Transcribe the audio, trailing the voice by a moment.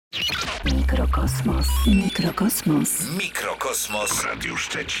Miqrokosmos. Miqrokosmos. Miqrokosmos w Radiu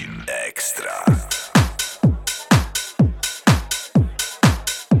Szczecin. Ekstra.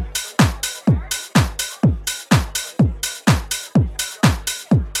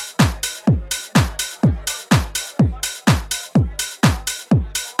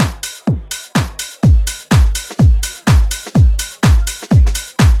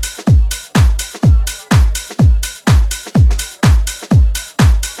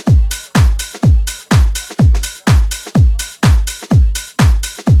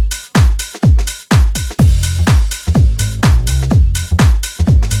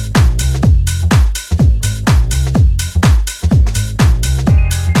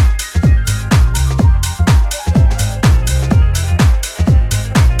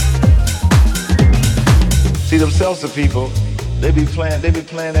 Salsa people, they be playing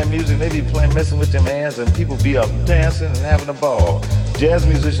that music, they be playing, messing with them hands, and people be up dancing and having a ball. Jazz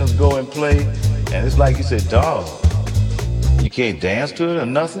musicians go and play, and it's like you said, dog, you can't dance to it or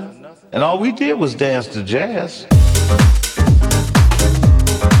nothing. And all we did was dance to jazz.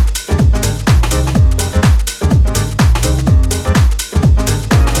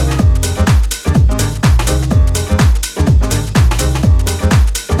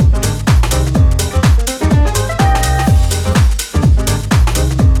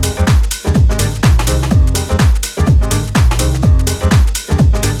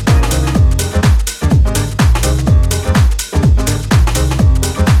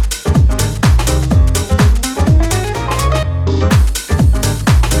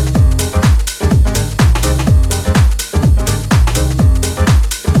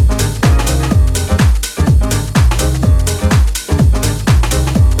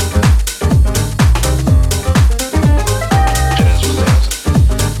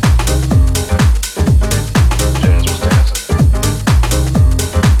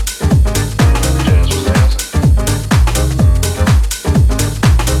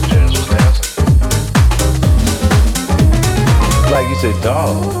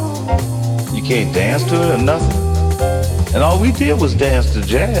 Dance to it or nothing. And all we did was dance to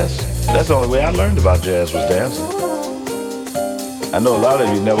jazz. That's the only way I learned about jazz was dancing. I know a lot of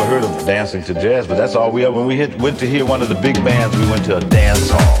you never heard of dancing to jazz, but that's all we ever. When we went to hear one of the big bands, we went to a dance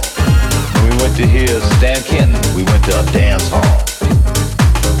hall. When we went to hear Stan Kenton, we went to a dance hall.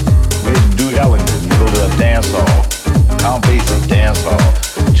 We had to do Ellington, we go to a dance hall. Count Basie, dance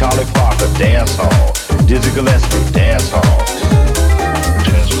hall. Charlie Parker, dance hall. Dizzy Gillespie, dance hall.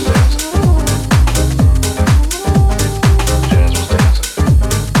 Jazz was dancing.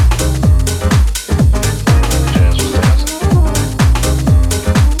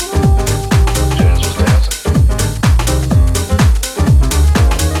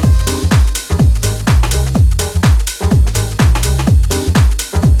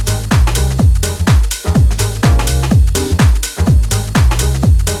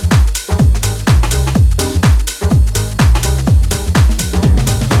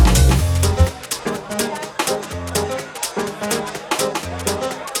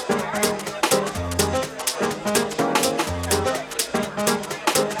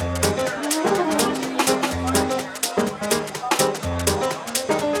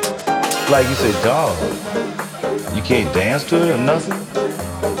 Like you said, dog, you can't dance to it or nothing.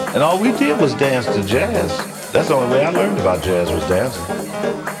 And all we did was dance to jazz. That's the only way I learned about jazz was dancing.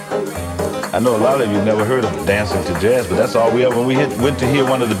 I know a lot of you never heard of dancing to jazz, but that's all we ever. When we went to hear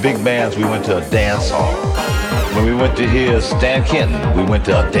one of the big bands, we went to a dance hall. When we went to hear Stan Kenton, we went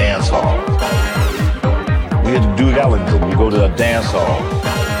to a dance hall. We had to do Ellington, we go to a dance hall.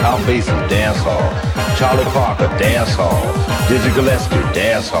 Count Basie, dance hall. Charlie Parker, dance hall. Dizzy Gillespie,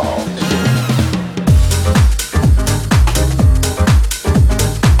 dance hall.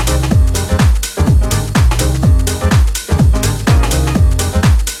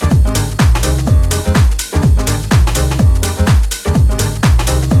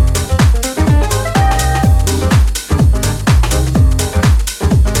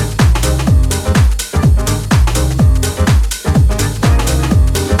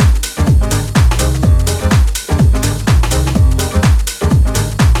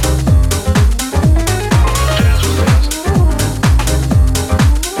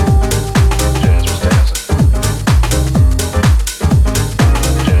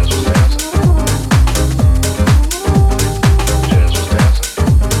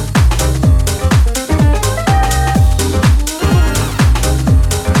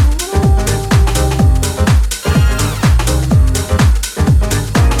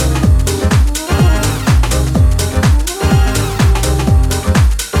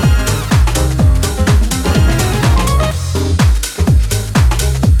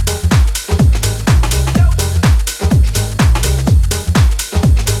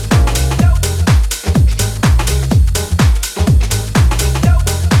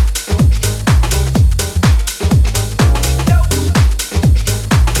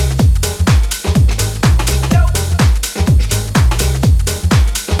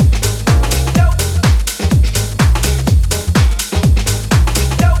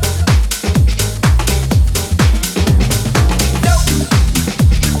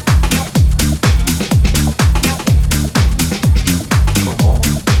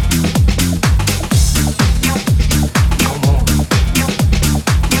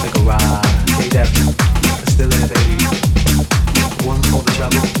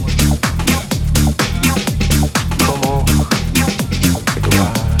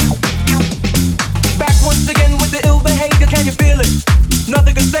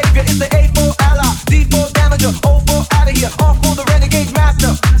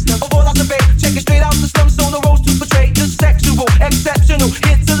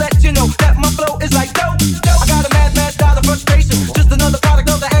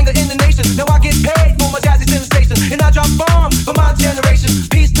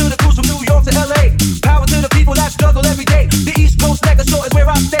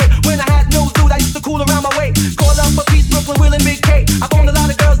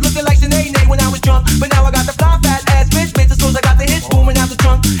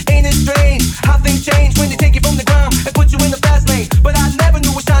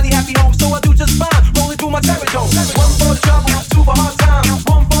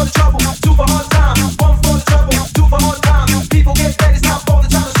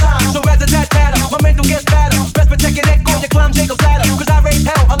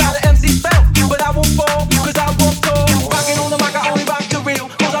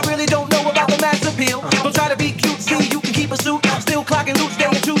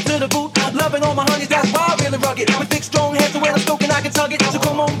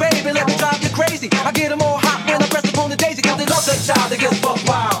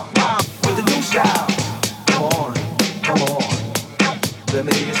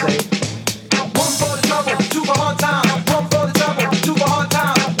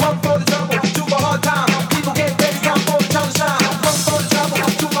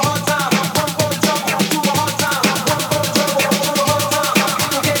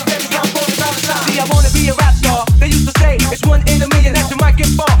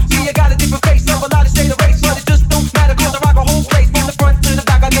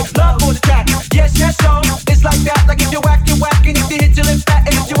 If you hit your lips fat,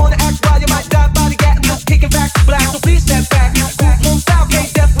 and if you wanna act wild, you might die by the gat and just kicking back black. So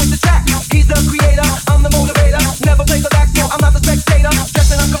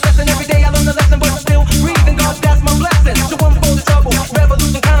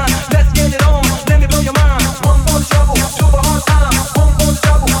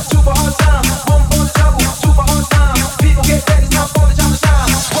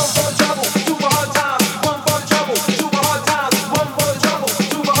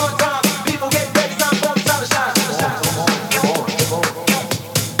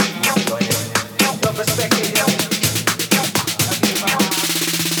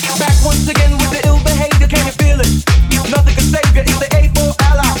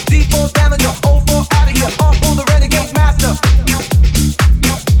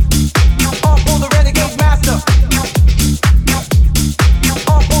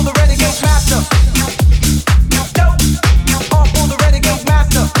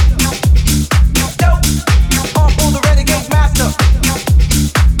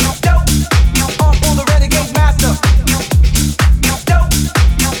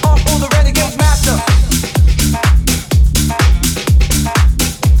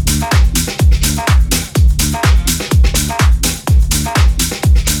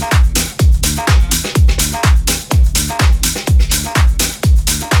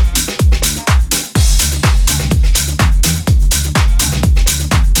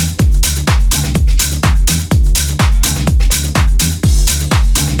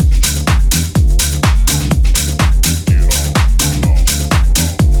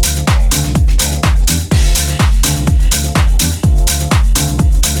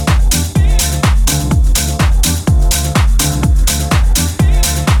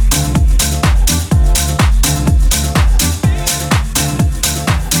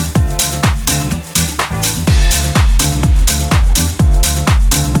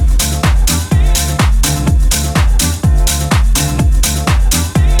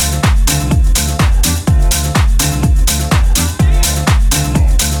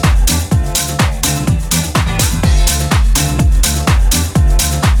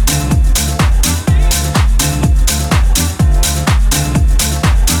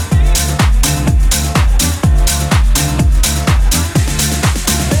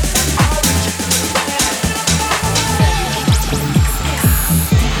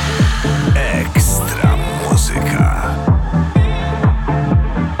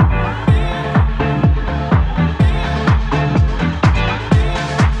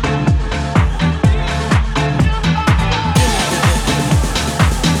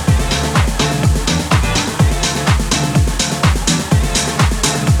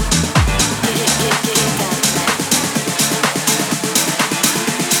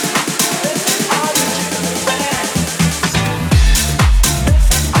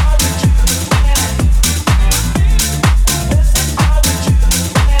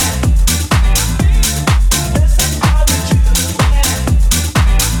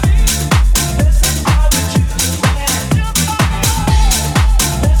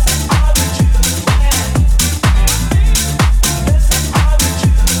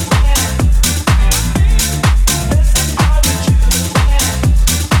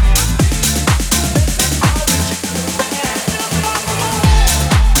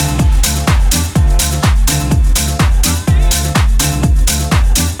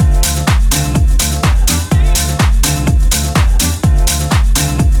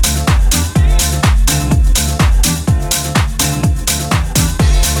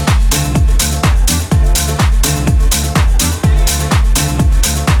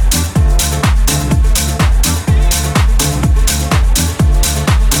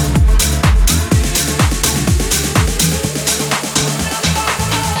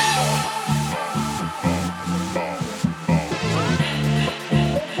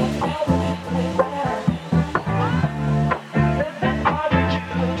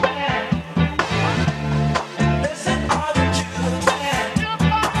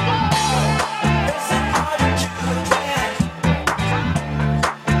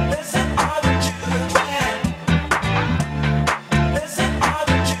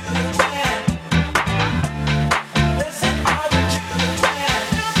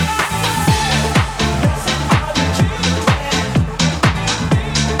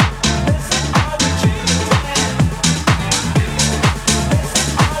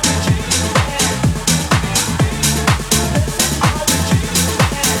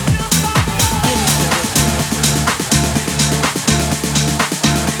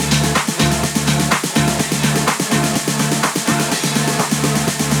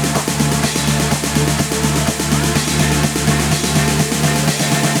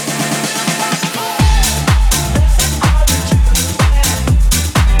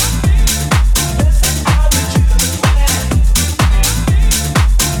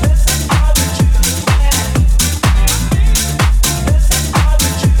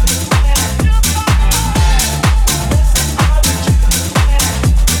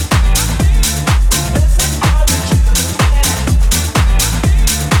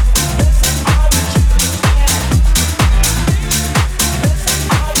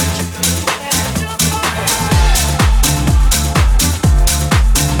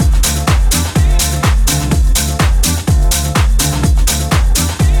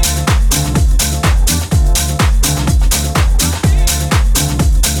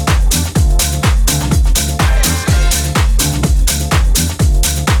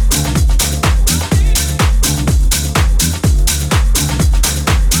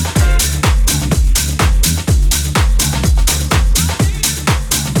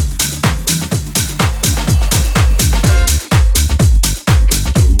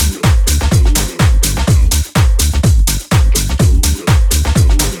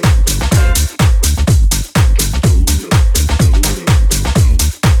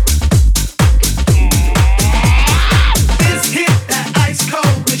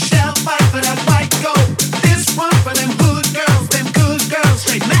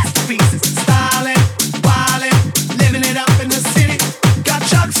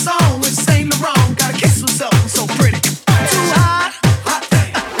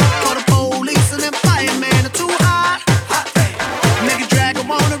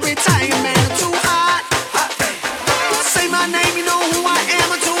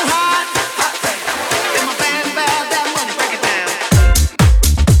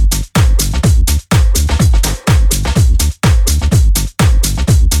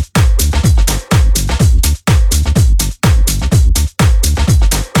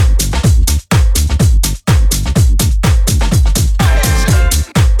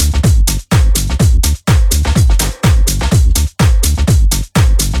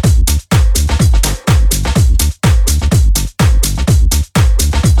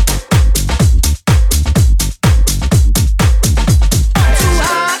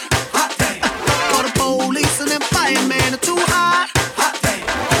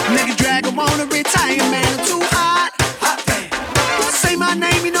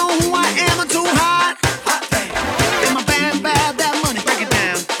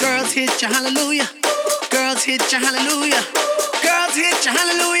hit you, hallelujah. Girls hit you,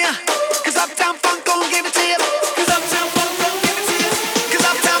 hallelujah. 'Cause Uptown Funk gon' give it to you. 'Cause Uptown Funk gon' give it to you. 'Cause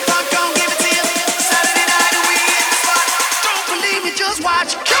Uptown Funk gon' give it to you. Saturday night and we hit the spot. Don't believe me, just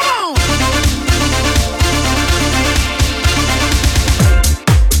watch. Come on.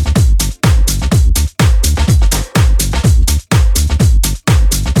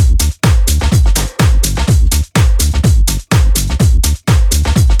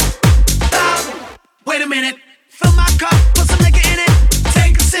 Wait a minute, fill my cup, put some liquor in it.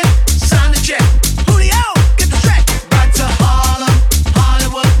 Take a sip, sign the check. Julio,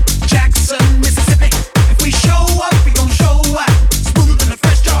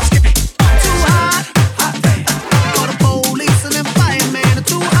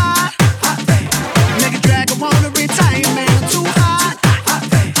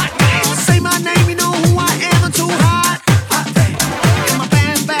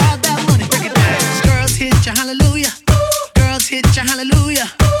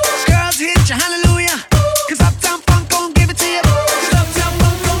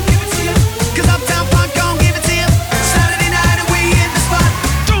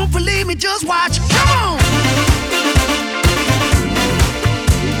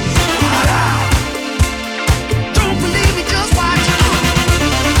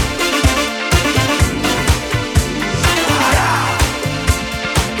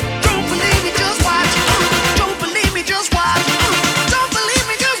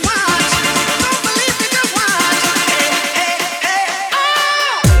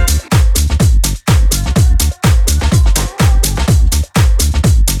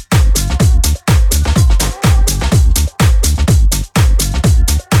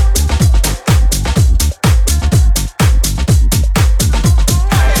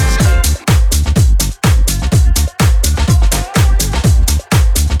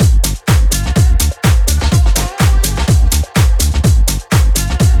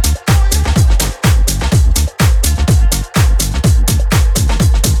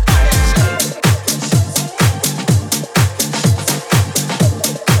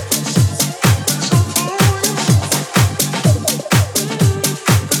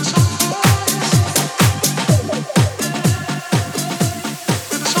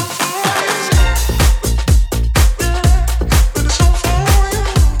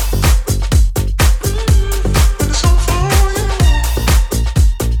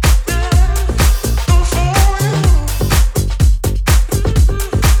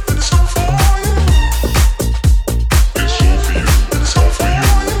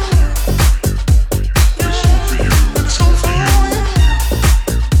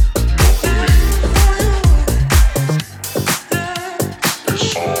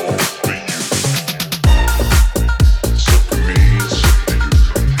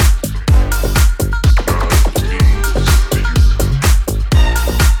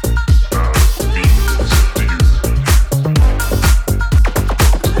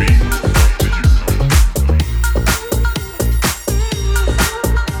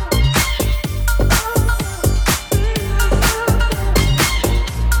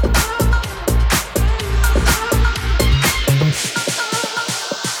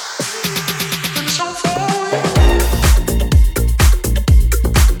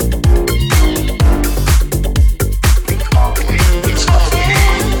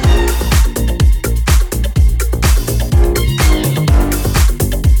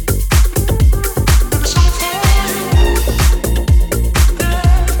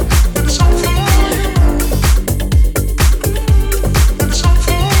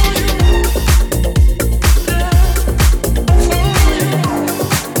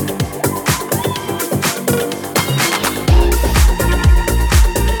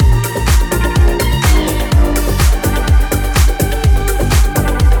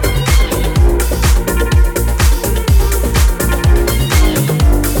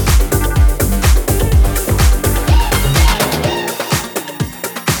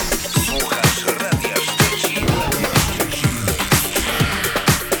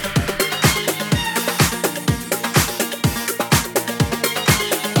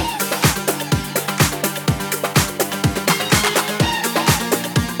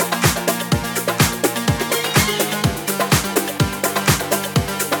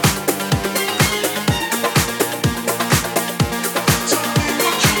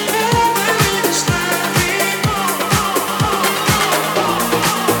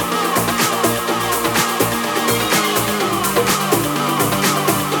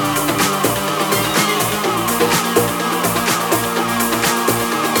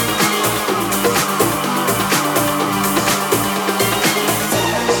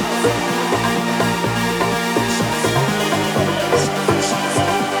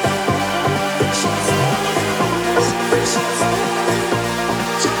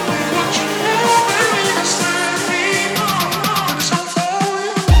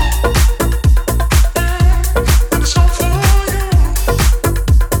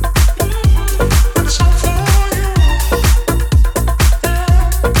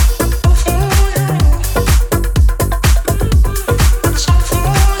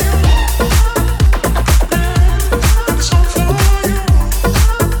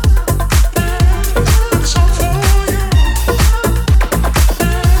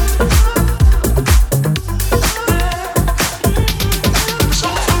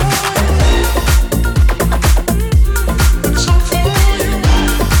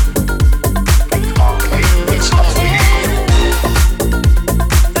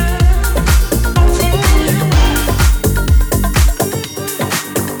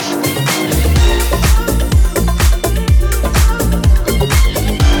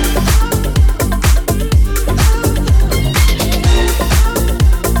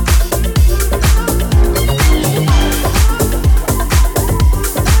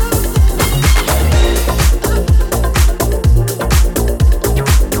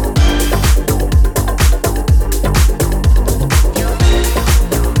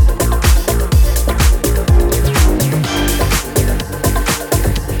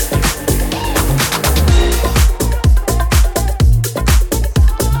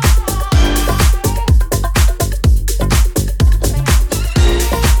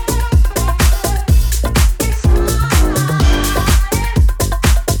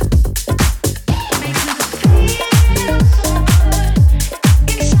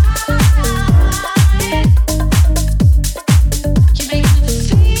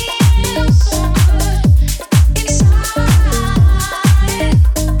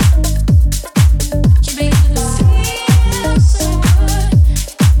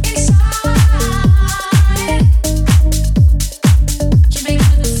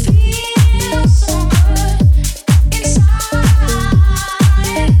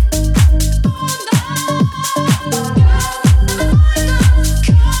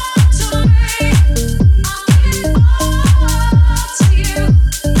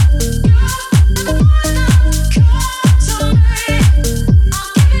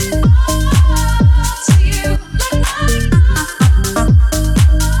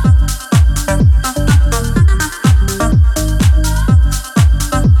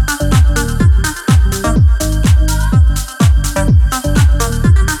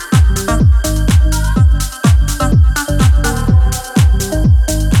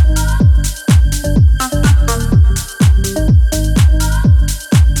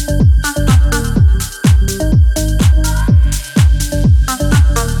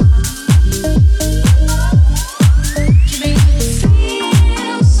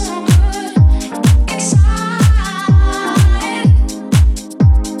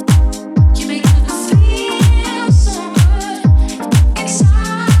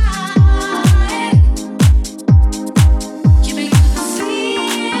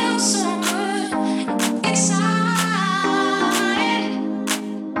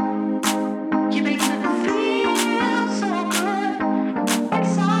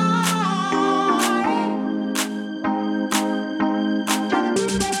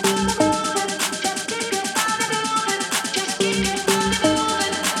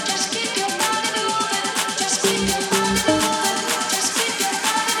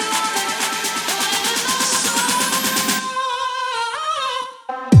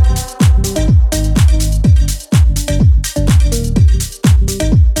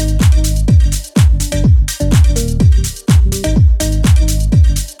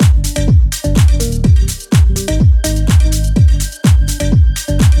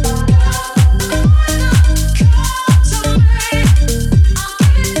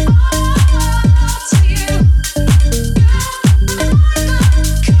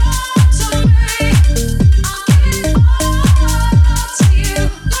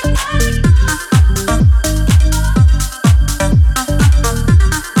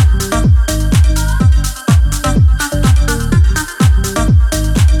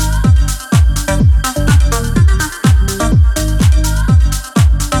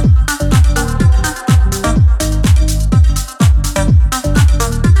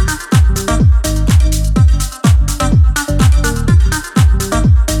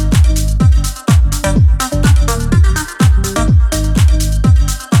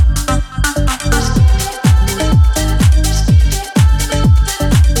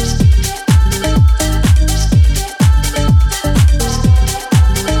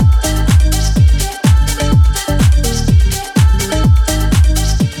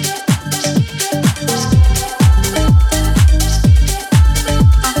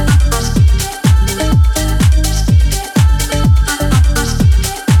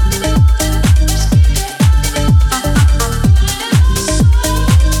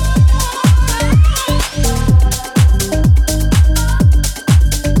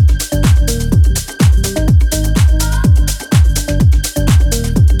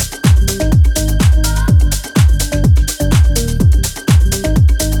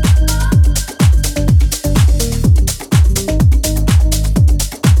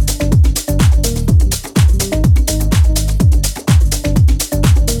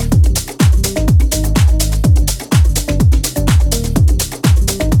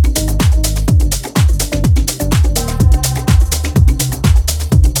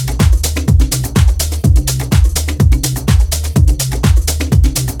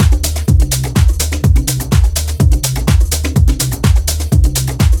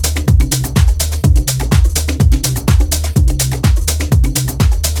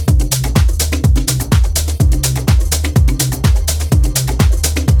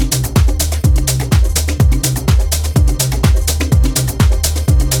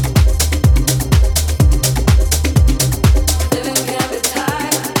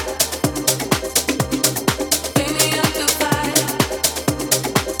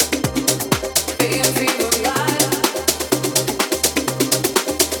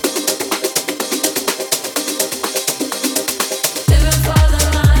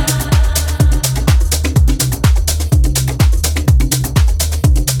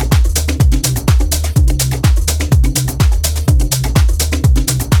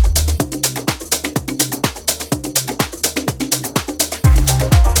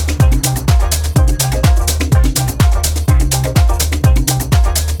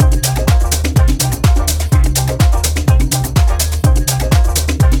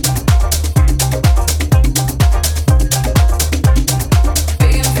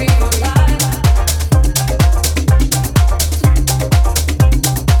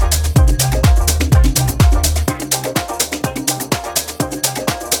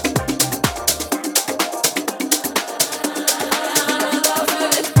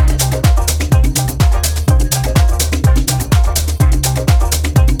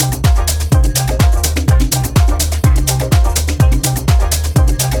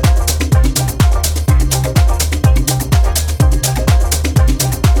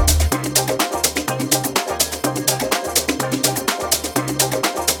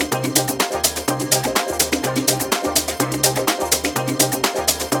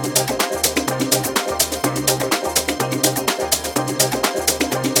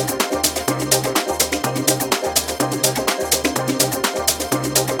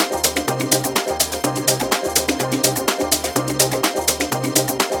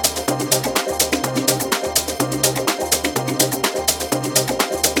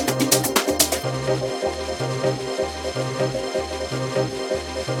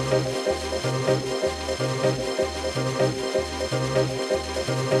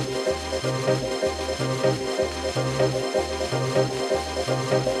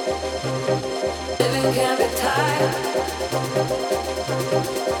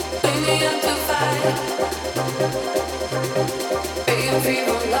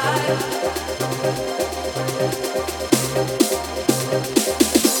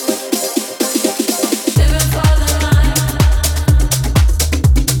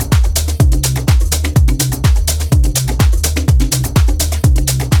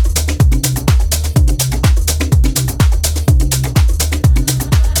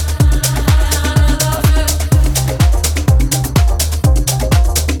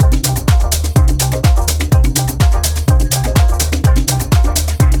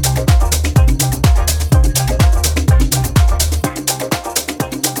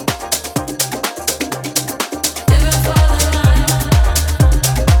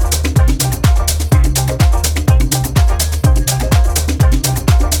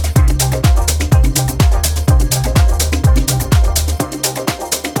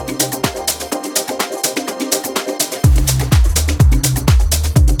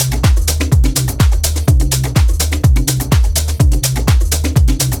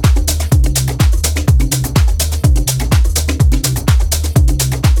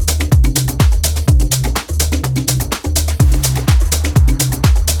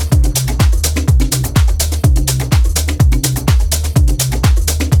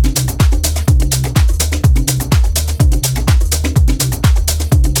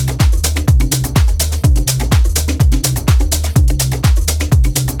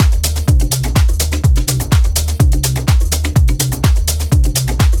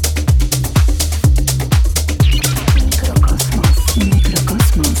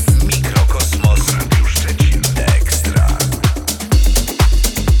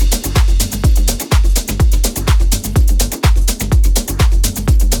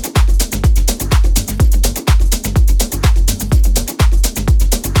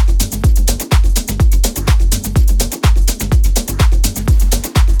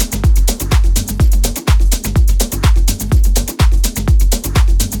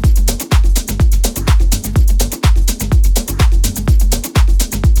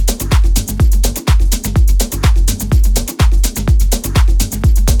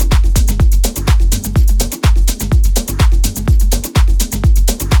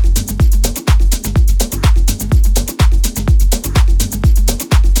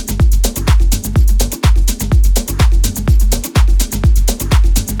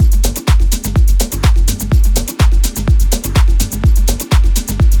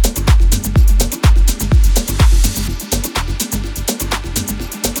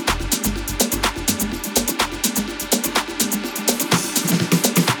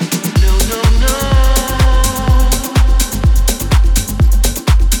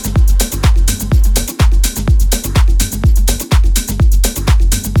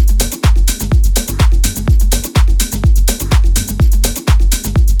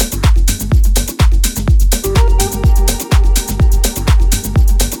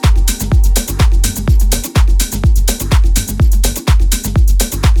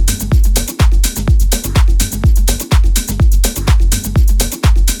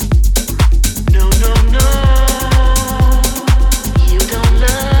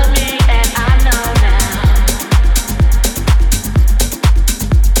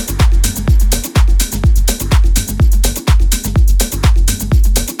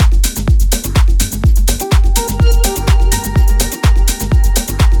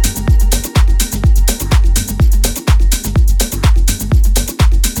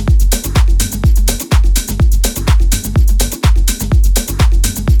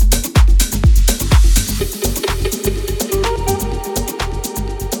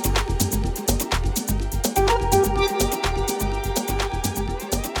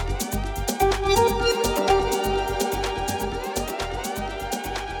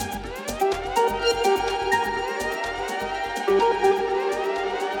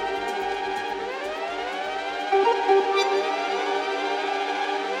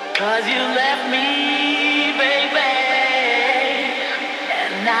 'Cause you left me, baby,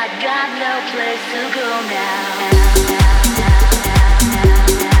 and I got no place to go now.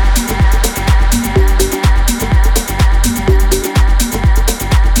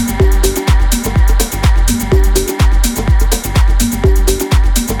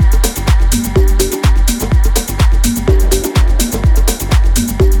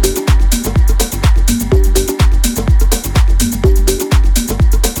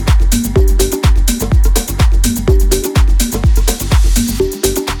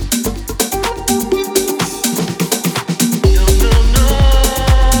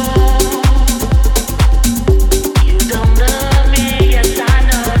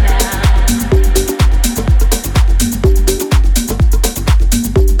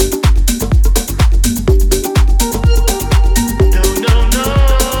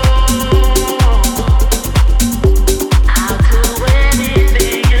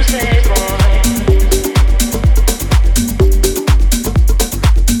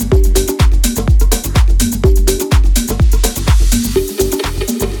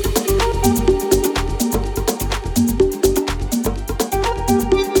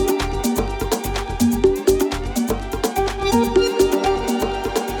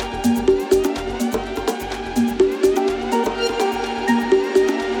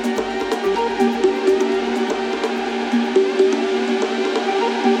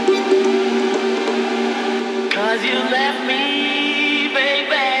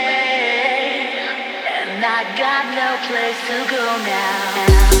 got no place to go now.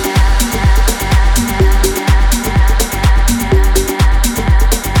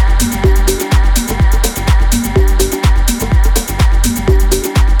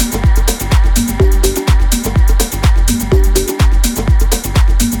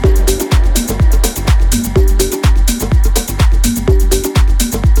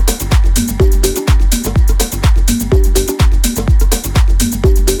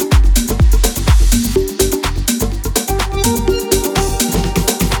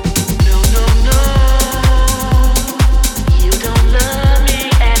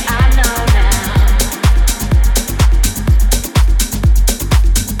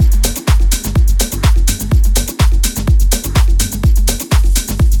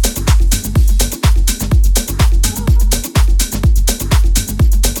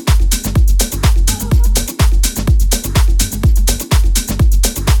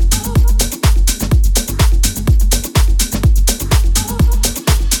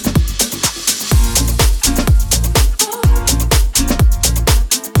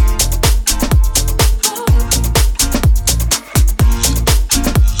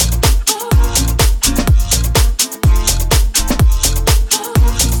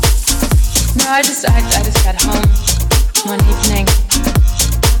 I just got home one evening,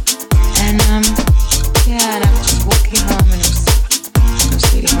 and yeah, and I was just walking home, and it was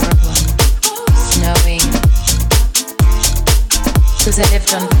really horrible, and snowing, because I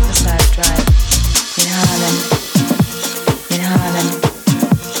lived on Riverside Drive in Harlem, in Harlem,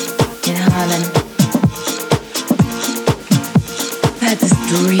 in Harlem. I had this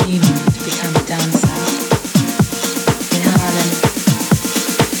dream to become a dancer in Harlem.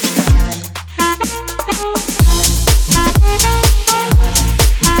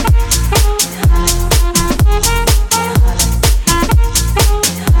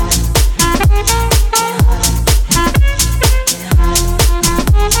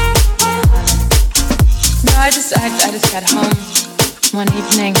 I just got home one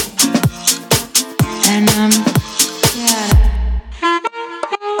evening, and yeah,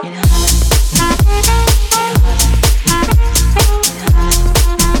 you know.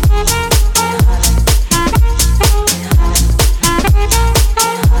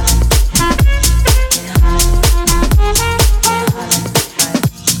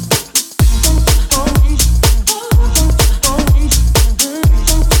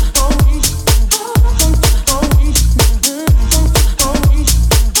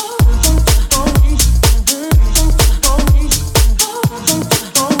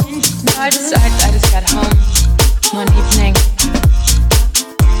 I just got home one evening,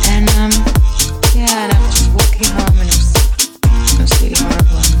 and yeah, and I was just walking home, and it was really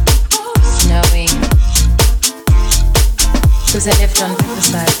horrible, and snowing, because I lived on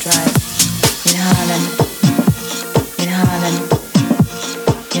Riverside Drive in Harlem, in Harlem,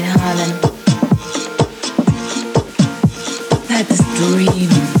 in Harlem. I had this dream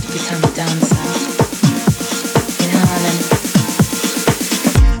to become a dancer in Harlem.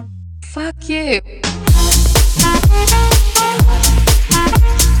 Fuck you.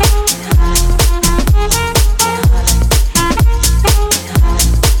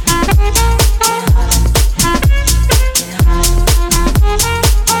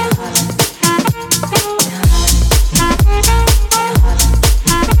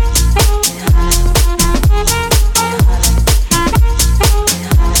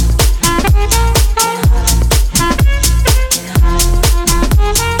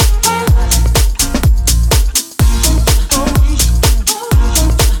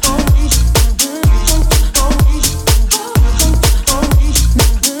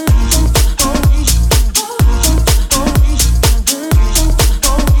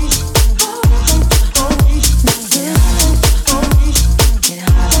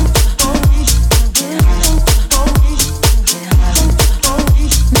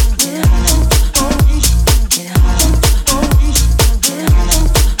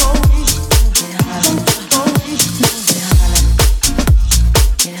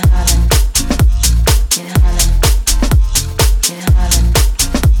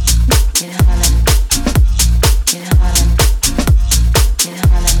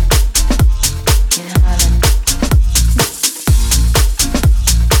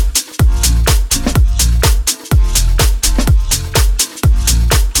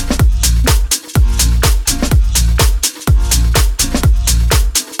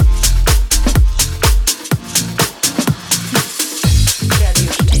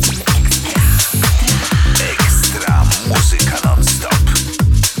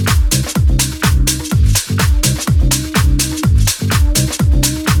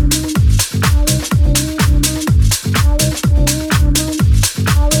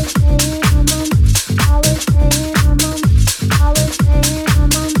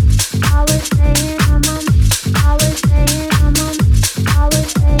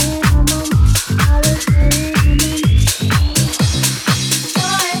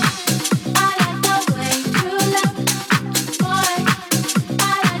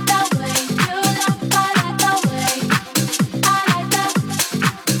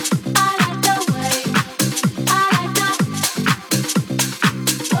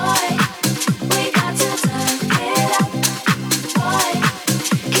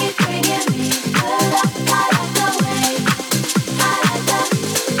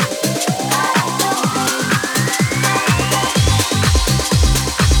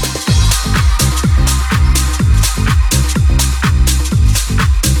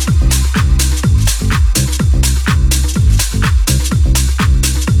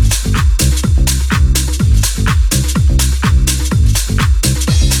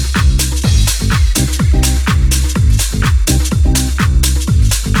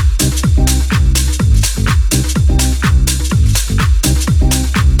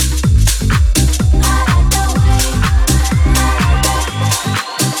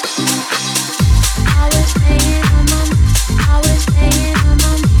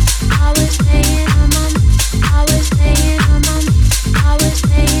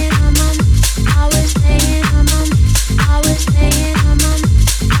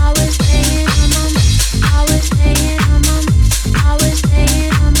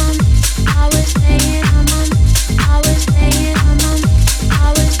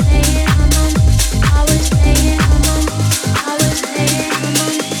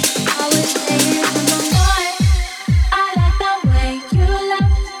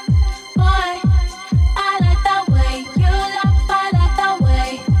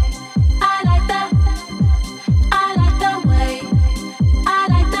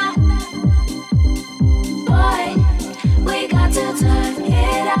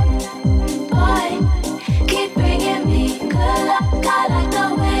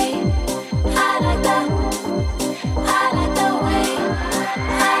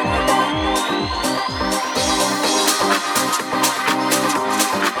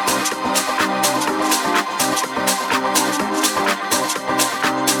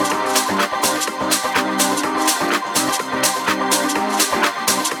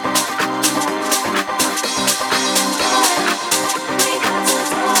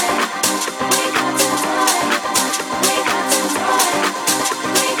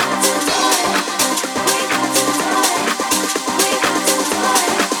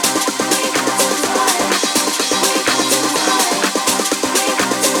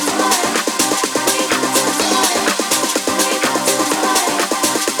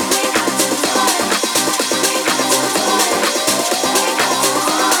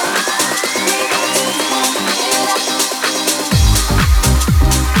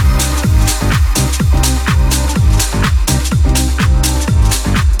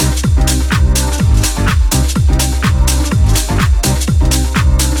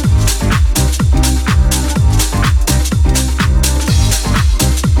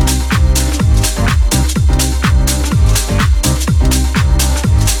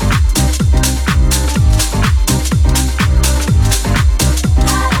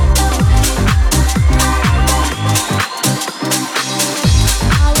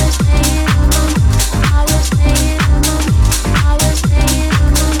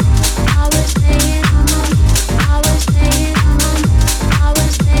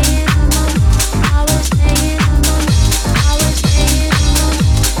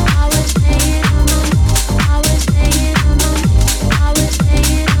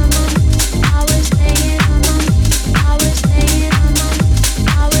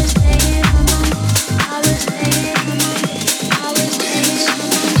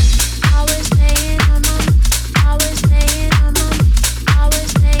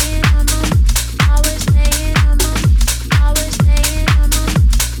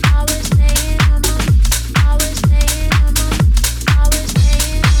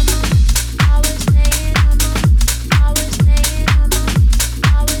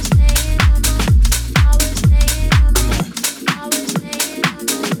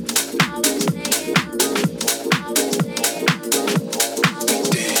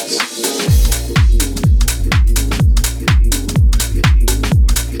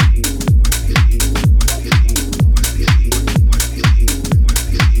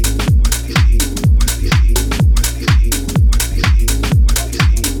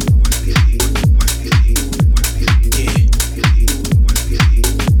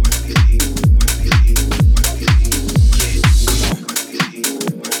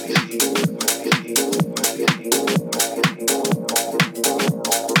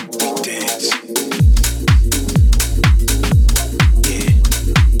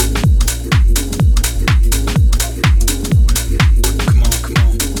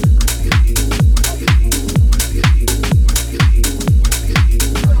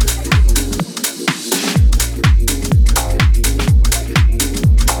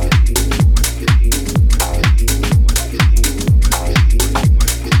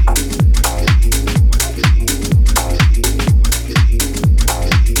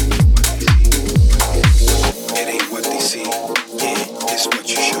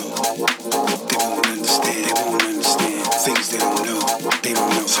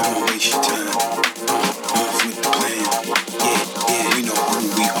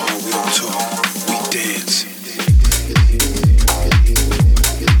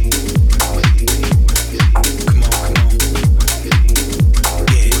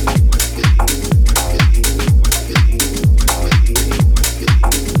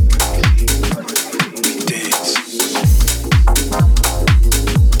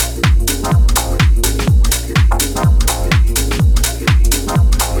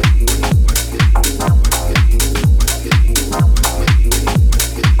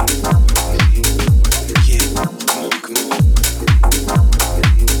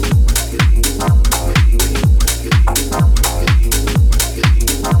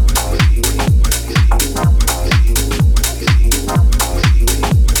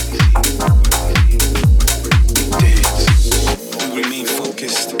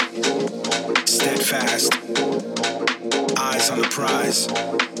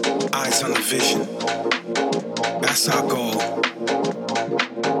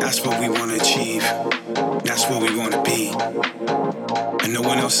 That's what we want to achieve. That's what we want to be. And no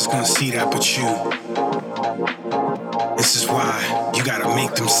one else is going to see that but you. This is why you gotta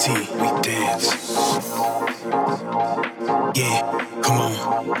make them see we dance. Yeah, come on.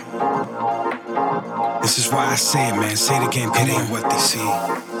 This is why I say it, man. Say it again. It ain't what they see.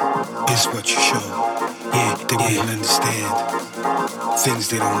 It's what you show. Yeah, they won't understand. Things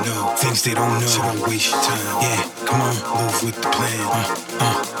they don't know. Things they don't know. So don't waste your time. Yeah, come on. Move with the plan.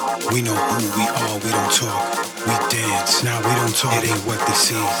 We know who we are. We don't talk. We dance. Now we don't talk. It ain't what they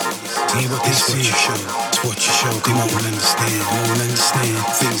see. It ain't what they see. What you show. It's what you show. They won't understand. Won't understand.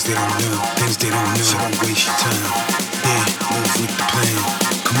 Things they don't know. Things they don't know. So don't waste your time. Yeah, move with the plan.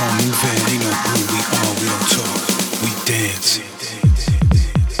 Come on, move in. They know who we are. We don't talk. We dance.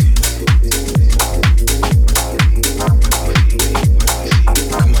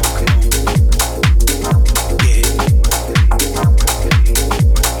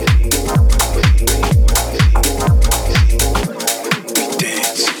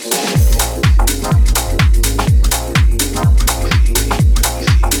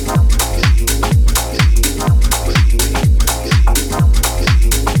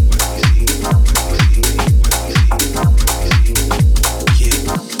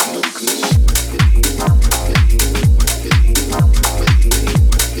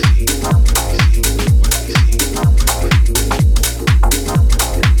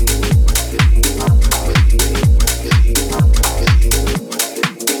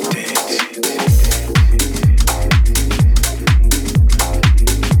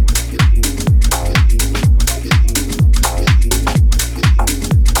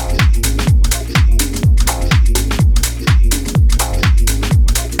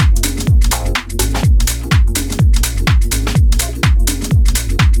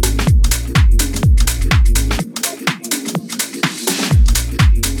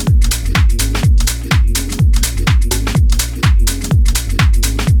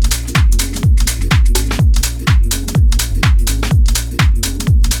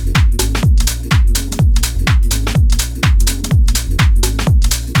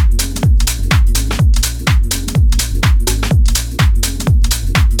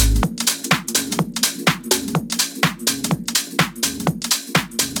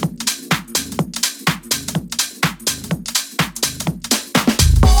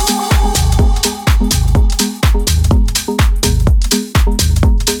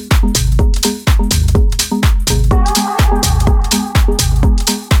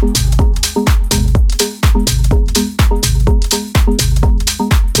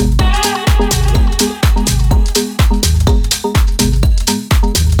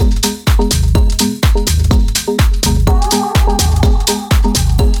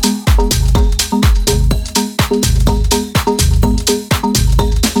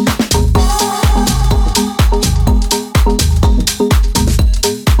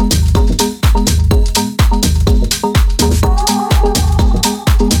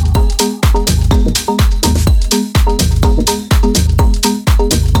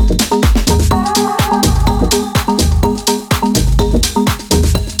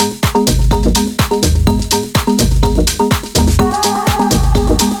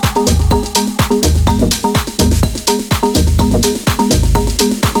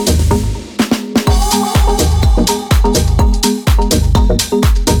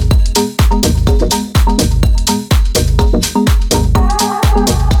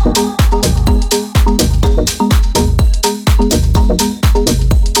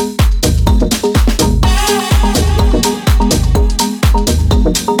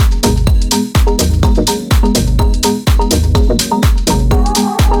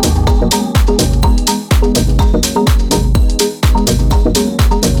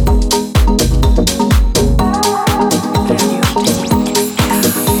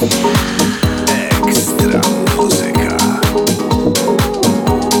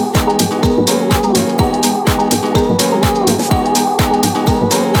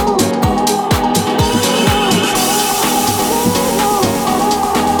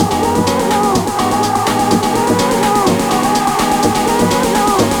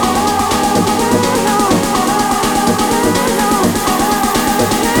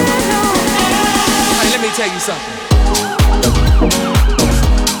 tell you something.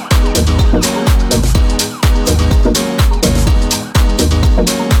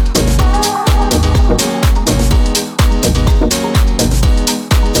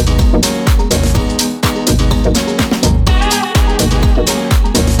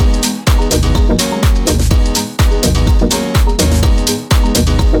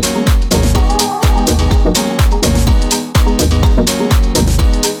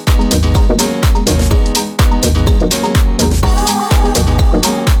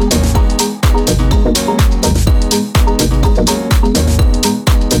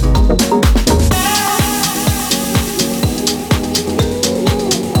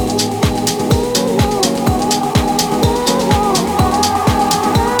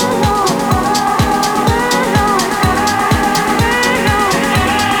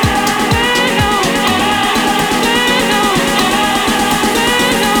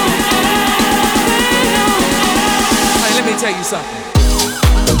 tell you something.